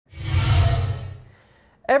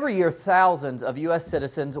Every year, thousands of U.S.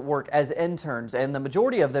 citizens work as interns, and the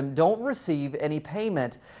majority of them don't receive any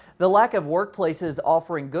payment. The lack of workplaces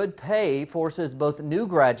offering good pay forces both new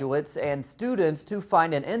graduates and students to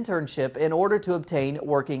find an internship in order to obtain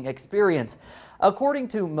working experience. According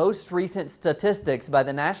to most recent statistics by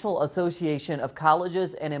the National Association of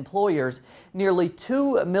Colleges and Employers, nearly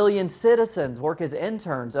 2 million citizens work as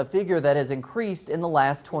interns, a figure that has increased in the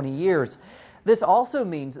last 20 years. This also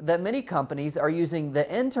means that many companies are using the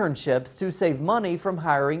internships to save money from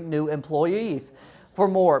hiring new employees. For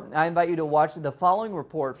more, I invite you to watch the following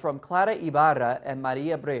report from Clara Ibarra and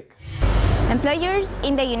Maria Brick. Employers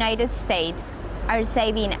in the United States are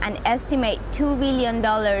saving an estimate $2 billion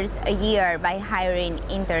a year by hiring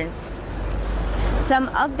interns. Some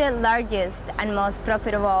of the largest and most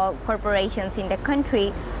profitable corporations in the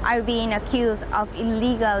country are being accused of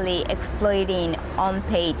illegally exploiting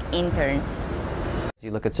unpaid interns.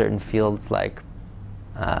 You look at certain fields like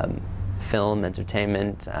film,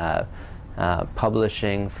 entertainment,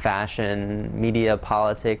 publishing, fashion, media,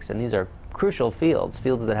 politics, and these are crucial fields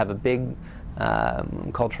that have a big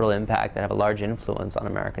cultural impact, that have a large influence on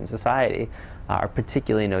American society, are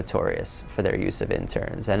particularly notorious for their use of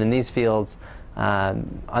interns. And in these fields,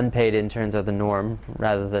 unpaid interns are the norm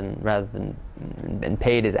and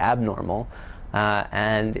paid is abnormal.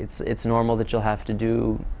 And it's normal that you'll have to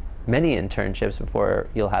do many internships before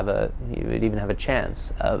you would even have a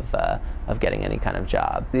chance of getting any kind of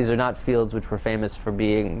job. These are not fields which were famous for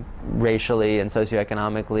being racially and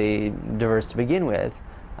socioeconomically diverse to begin with.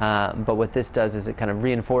 But what this does is it kind of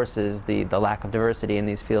reinforces the lack of diversity in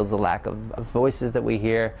these fields, the lack of voices that we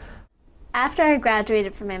hear. After I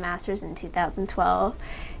graduated from my master's in 2012,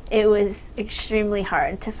 it was extremely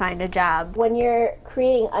hard to find a job. When you're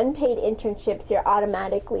creating unpaid internships, you're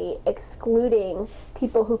automatically excluding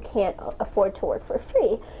people who can't afford to work for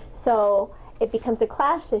free. So it becomes a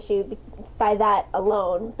class issue by that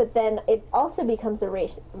alone, but then it also becomes a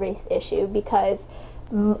race issue because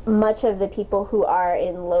much of the people who are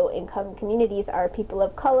in low-income communities are people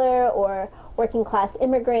of color or working-class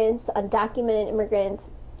immigrants, undocumented immigrants.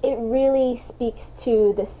 It really speaks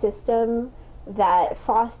to the system that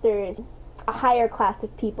fosters a higher class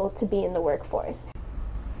of people to be in the workforce.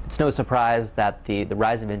 It's no surprise that the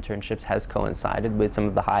rise of internships has coincided with some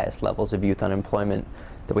of the highest levels of youth unemployment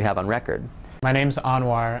that we have on record. My name's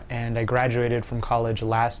Anwar, and I graduated from college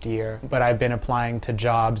last year, but I've been applying to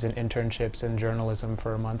jobs and internships in journalism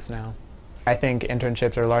for months now. I think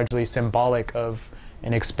internships are largely symbolic of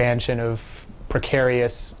an expansion of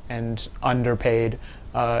precarious and underpaid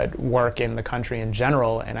work in the country in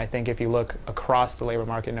general, and I think if you look across the labor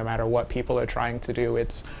market, no matter what people are trying to do,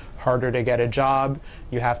 it's harder to get a job,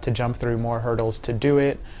 you have to jump through more hurdles to do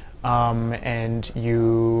it, and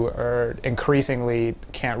you are increasingly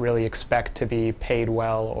can't really expect to be paid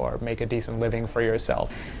well or make a decent living for yourself.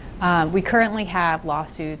 We currently have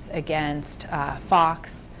lawsuits against Fox,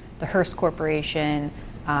 the Hearst Corporation,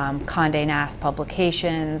 Condé Nast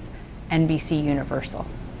Publications, NBC Universal.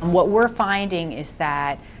 What we're finding is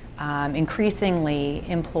that increasingly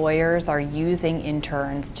employers are using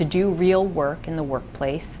interns to do real work in the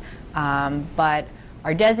workplace, but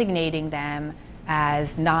are designating them as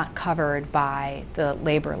not covered by the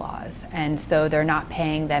labor laws, and so they're not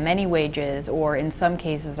paying them any wages, or in some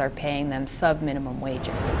cases are paying them sub-minimum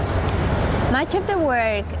wages. Much of the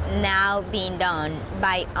work now being done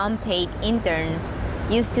by unpaid interns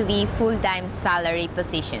used to be full-time salary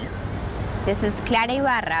positions. This is Clara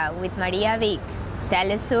Ibarra with Maria Vic,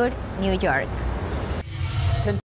 Telesur, New York.